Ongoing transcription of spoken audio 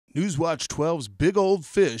Newswatch 12's Big Old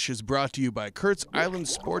Fish is brought to you by Kurt's Island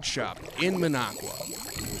Sports Shop in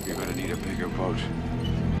Minocqua. You're gonna need a bigger boat.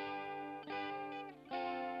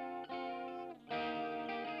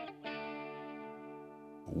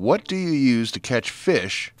 What do you use to catch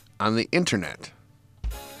fish on the internet?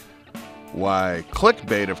 Why,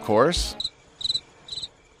 clickbait, of course.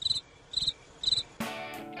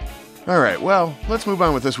 Alright, well, let's move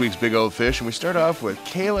on with this week's Big Old Fish, and we start off with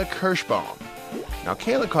Kayla Kirschbaum. Now,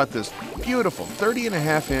 Kayla caught this beautiful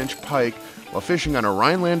 30.5-inch pike while fishing on a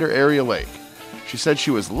Rhinelander area lake. She said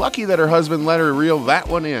she was lucky that her husband let her reel that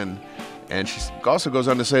one in, and she also goes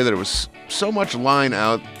on to say that it was so much line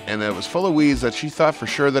out and that it was full of weeds that she thought for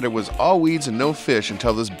sure that it was all weeds and no fish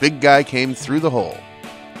until this big guy came through the hole.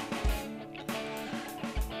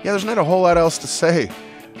 Yeah, there's not a whole lot else to say.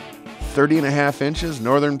 30.5 inches,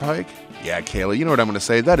 northern pike? Yeah, Kayla, you know what I'm going to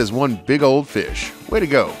say. That is one big old fish. Way to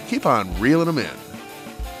go. Keep on reeling them in.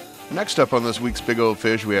 Next up on this week's Big Old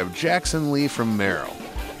Fish, we have Jackson Lee from Merrill.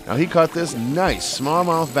 Now, he caught this nice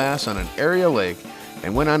smallmouth bass on an area lake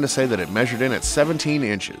and went on to say that it measured in at 17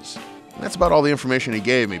 inches. And that's about all the information he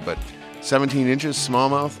gave me, but 17 inches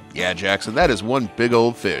smallmouth? Yeah, Jackson, that is one big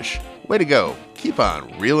old fish. Way to go. Keep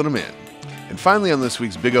on reeling them in. And finally on this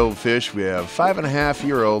week's Big Old Fish, we have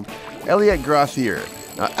 5.5-year-old Elliot Grothier.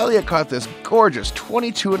 Now, Elliot caught this gorgeous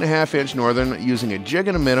 22.5-inch northern using a jig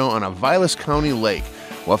and a minnow on a Vilas County lake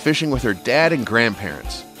while fishing with her dad and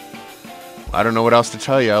grandparents. I don't know what else to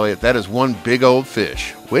tell you, Elliot. That is one big old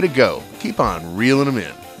fish. Way to go. Keep on reeling them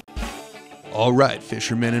in. All right,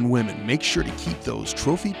 fishermen and women, make sure to keep those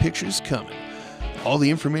trophy pictures coming. All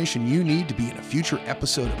the information you need to be in a future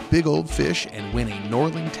episode of Big Old Fish and win a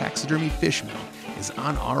Norling Taxidermy fish mount is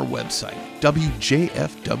on our website, WJFW.com.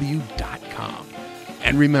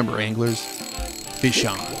 And remember, anglers, fish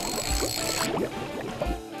on.